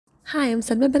Hi, I'm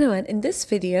Salma Banawat. In this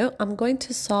video, I'm going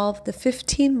to solve the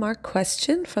 15-mark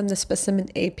question from the Specimen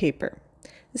A paper.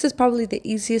 This is probably the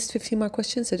easiest 15-mark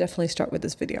question, so definitely start with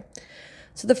this video.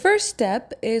 So the first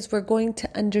step is we're going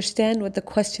to understand what the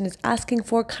question is asking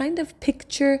for, kind of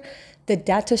picture the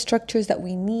data structures that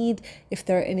we need, if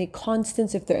there are any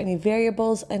constants, if there are any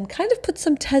variables, and kind of put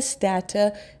some test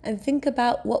data and think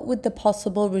about what would the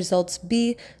possible results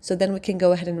be, so then we can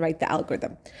go ahead and write the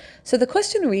algorithm. So the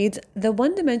question reads, the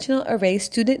one-dimensional array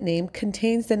student name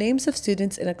contains the names of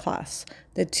students in a class.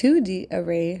 The 2D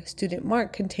array student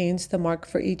mark contains the mark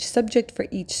for each subject for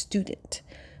each student.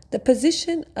 The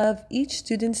position of each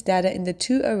student's data in the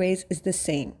two arrays is the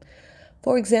same.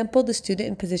 For example, the student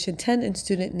in position 10 in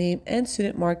student name and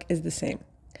student mark is the same.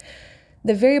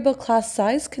 The variable class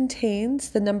size contains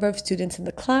the number of students in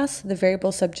the class. The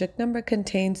variable subject number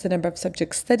contains the number of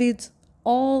subjects studied.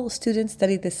 All students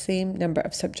study the same number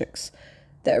of subjects.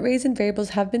 The arrays and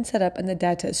variables have been set up and the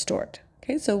data is stored.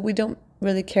 Okay, so we don't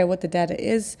really care what the data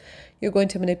is. You're going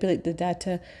to manipulate the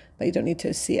data, but you don't need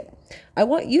to see it. I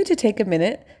want you to take a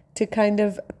minute to kind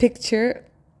of picture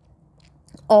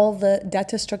all the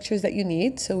data structures that you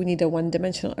need. So we need a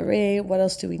one-dimensional array. What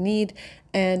else do we need?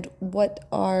 And what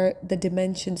are the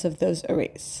dimensions of those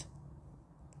arrays?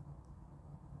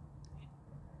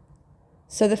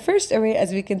 So the first array,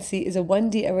 as we can see, is a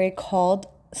 1D array called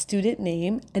student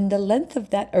name, and the length of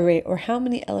that array, or how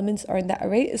many elements are in that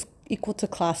array, is equal to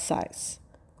class size.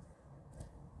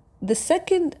 The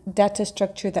second data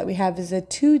structure that we have is a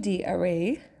 2D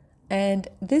array, and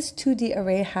this 2D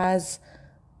array has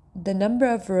the number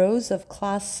of rows of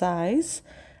class size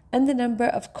and the number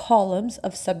of columns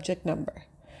of subject number.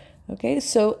 Okay,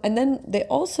 so, and then they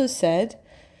also said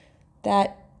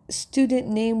that student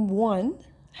name 1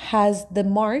 has the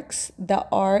marks that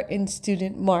are in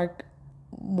student mark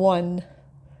 1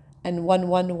 and 1,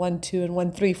 1, 1, 2, and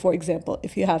 1, 3, for example,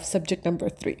 if you have subject number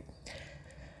 3.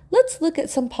 Let's look at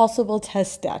some possible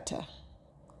test data.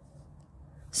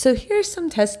 So here's some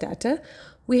test data.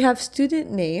 We have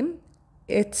student name.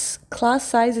 Its class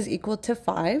size is equal to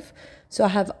 5. So I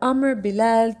have Amr,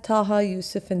 Bilal, Taha,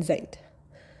 Yusuf, and Zaid.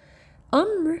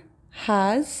 Amr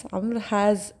has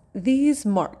these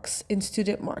marks in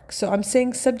student mark. So I'm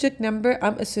saying subject number,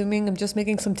 I'm just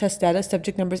making some test data.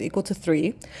 Subject number is equal to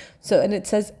 3. So, and it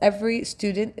says every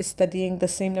student is studying the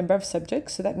same number of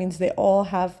subjects. So that means they all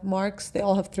have marks. They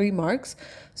all have 3 marks.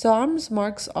 So Amr's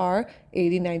marks are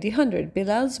 80, 90, 100.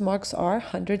 Bilal's marks are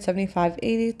 100, 75,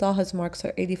 80. Taha's marks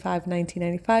are 85, 90,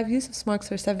 95. Yusuf's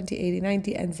marks are 70, 80,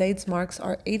 90. And Zaid's marks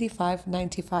are 85,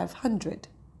 95, 100.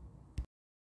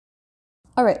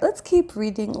 All right, let's keep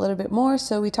reading a little bit more.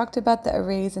 So we talked about the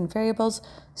arrays and variables.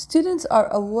 Students are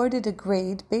awarded a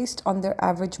grade based on their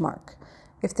average mark.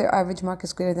 If their average mark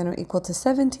is greater than or equal to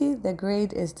 70, the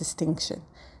grade is distinction.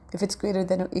 If it's greater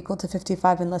than or equal to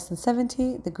 55 and less than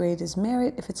 70, the grade is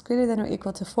merit. If it's greater than or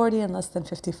equal to 40 and less than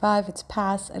 55, it's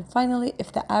pass. And finally,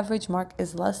 if the average mark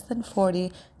is less than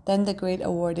 40, then the grade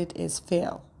awarded is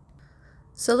fail.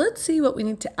 So let's see what we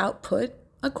need to output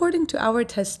according to our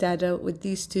test data with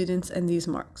these students and these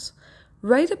marks.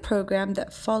 Write a program that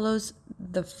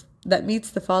meets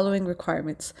the following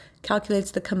requirements. Calculates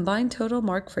the combined total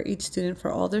mark for each student for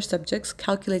all their subjects.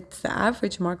 Calculates the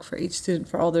average mark for each student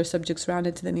for all their subjects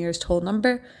rounded to the nearest whole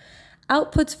number.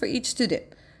 Outputs for each student: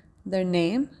 their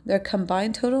name, their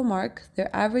combined total mark, their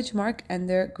average mark, and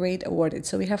their grade awarded.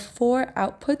 So we have 4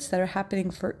 outputs that are happening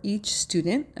for each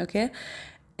student, okay?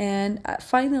 And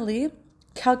finally,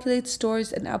 calculates,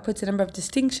 stores, and outputs a number of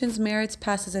distinctions, merits,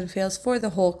 passes, and fails for the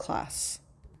whole class.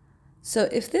 So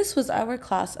if this was our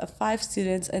class of 5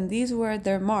 students and these were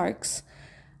their marks,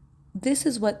 this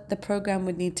is what the program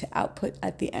would need to output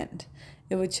at the end.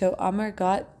 It would show Amr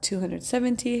got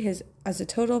 270 as a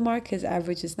total mark, his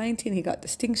average is 19, he got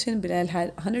distinction. Bilal had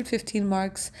 115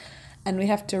 marks, and we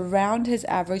have to round his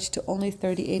average to only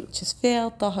 38, which is fail.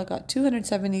 Taha got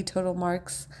 270 total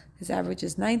marks, his average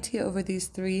is 90 over these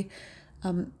 3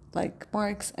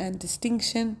 marks and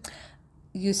distinction.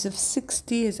 Yusuf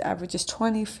 60, his average is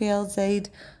 20, fail. Zaid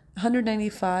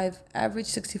 195, average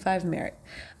 65, merit.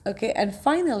 Okay, and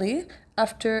finally,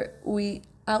 after we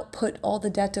output all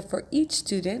the data for each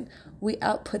student, we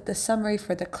output the summary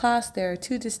for the class. There are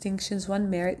 2 distinctions, 1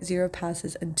 merit, 0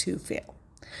 passes, and 2 fail.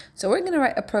 So we're going to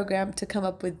write a program to come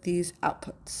up with these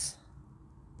outputs.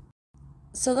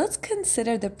 So let's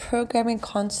consider the programming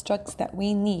constructs that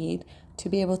we need to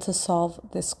be able to solve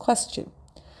this question.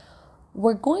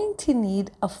 We're going to need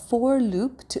a for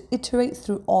loop to iterate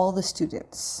through all the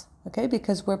students, okay?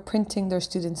 Because we're printing their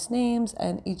students' names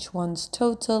and each one's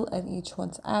total and each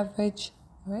one's average,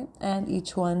 all right? And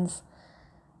each one's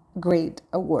grade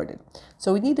awarded.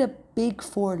 So we need a big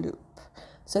for loop.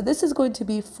 So this is going to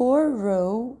be for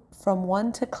row from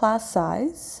 1 to class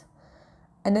size,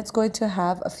 and it's going to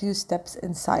have a few steps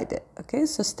inside it. Okay,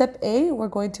 so step A, we're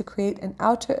going to create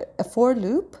a for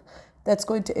loop that's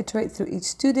going to iterate through each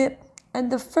student.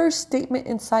 And the first statement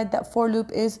inside that for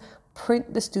loop is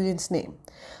print the student's name.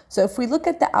 So if we look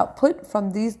at the output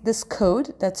from this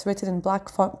code that's written in black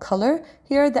font color,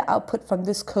 here are the output from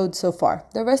this code so far.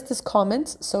 The rest is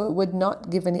comments, so it would not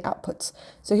give any outputs.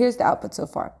 So here's the output so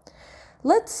far.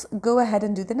 Let's go ahead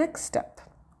and do the next step.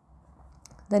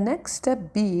 The next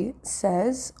step, B,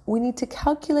 says we need to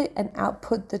calculate and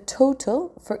output the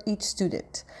total for each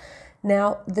student.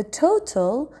 Now, the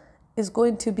total is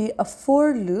going to be a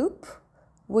for loop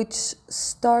which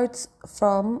starts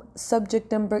from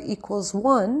subject number equals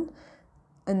 1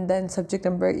 and then subject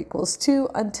number equals 2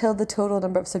 until the total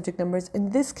number of subject numbers. In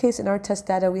this case, in our test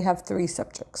data, we have 3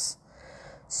 subjects.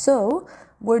 So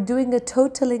we're doing a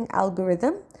totaling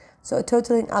algorithm. So a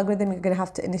totaling algorithm, you're going to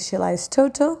have to initialize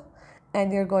total,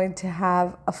 and you're going to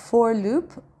have a for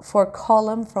loop for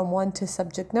column from 1 to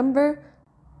subject number.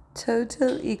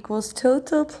 Total equals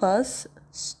total plus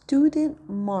student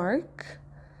mark.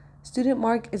 Student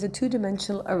mark is a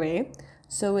 2-dimensional array,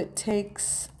 so it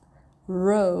takes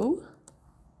row,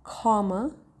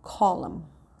 comma, column.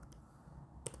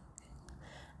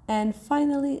 And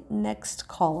finally, next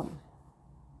column.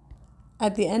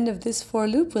 At the end of this for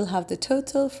loop, we'll have the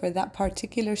total for that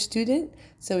particular student,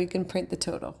 so we can print the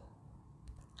total.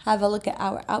 Have a look at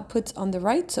our outputs on the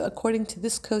right. So according to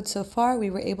this code so far,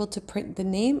 we were able to print the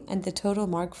name and the total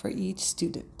mark for each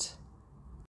student.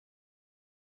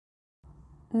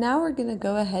 Now we're going to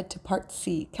go ahead to part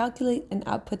C, calculate and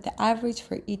output the average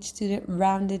for each student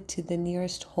rounded to the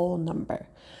nearest whole number.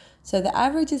 So the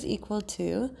average is equal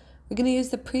to, we're going to use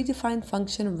the predefined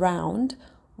function round,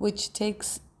 which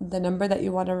takes the number that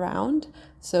you want to round,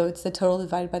 so it's the total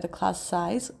divided by the class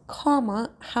size,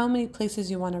 comma, how many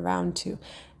places you want to round to.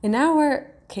 In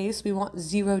our case, we want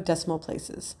 0 decimal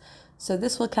places. So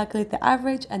this will calculate the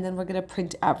average, and then we're going to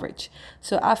print average.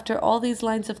 So after all these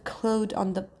lines of code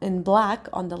in black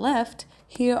on the left,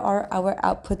 here are our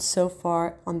outputs so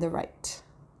far on the right.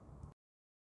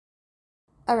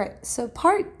 All right, so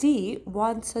part D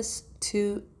wants us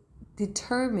to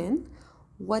determine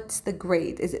what's the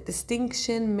grade. Is it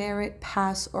distinction, merit,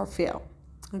 pass, or fail?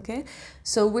 Okay,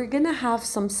 so we're going to have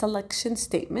some selection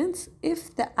statements.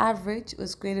 If the average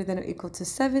was greater than or equal to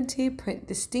 70, print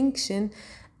distinction,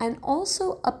 and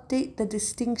also update the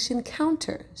distinction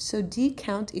counter. So D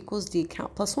count equals D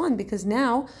count plus 1, because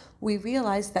now we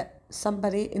realize that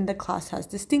somebody in the class has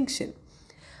distinction.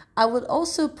 I would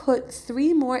also put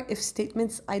 3 more if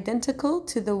statements identical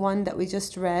to the one that we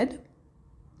just read.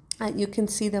 You can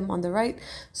see them on the right.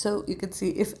 So you can see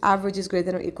if average is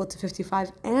greater than or equal to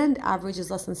 55 and average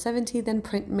is less than 70, then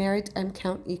print merit M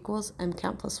count equals M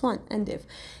count plus 1. And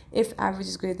if average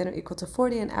is greater than or equal to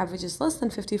 40 and average is less than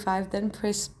 55, then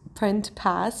print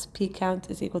pass, P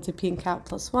count is equal to P count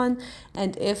plus 1.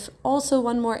 And if also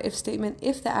one more if statement,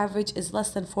 if the average is less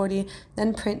than 40,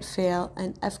 then print fail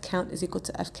and F count is equal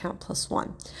to F count plus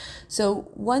 1.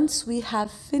 So once we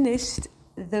have finished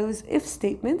those if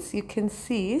statements, you can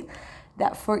see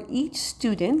that for each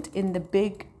student in the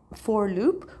big for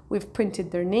loop, we've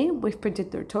printed their name, we've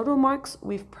printed their total marks,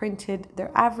 we've printed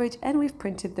their average, and we've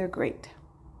printed their grade.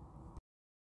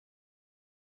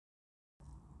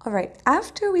 All right,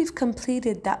 after we've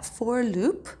completed that for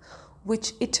loop,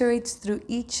 which iterates through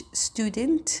each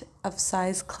student of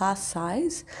class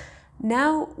size,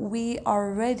 now we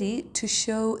are ready to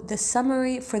show the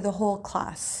summary for the whole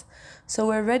class. So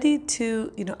we're ready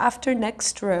to, after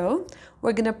next row,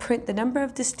 we're going to print the number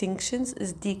of distinctions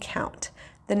is D count.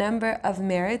 The number of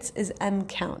merits is M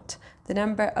count. The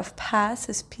number of pass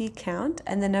is P count.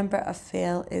 And the number of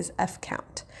fail is F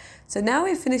count. So now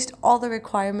we've finished all the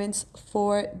requirements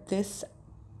for this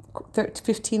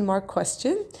 15-mark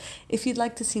question. If you'd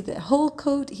like to see the whole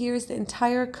code, here's the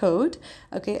entire code.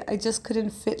 Okay, I just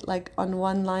couldn't fit like on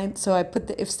one line, so I put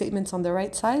the if statements on the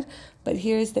right side, but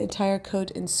here's the entire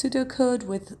code in pseudocode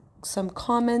with some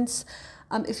comments.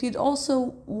 If you'd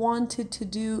also wanted to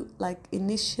do like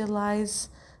declare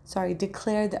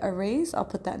the arrays, I'll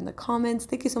put that in the comments.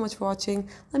 Thank you so much for watching.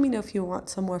 Let me know if you want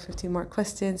some more 15-mark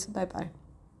questions. Bye-bye.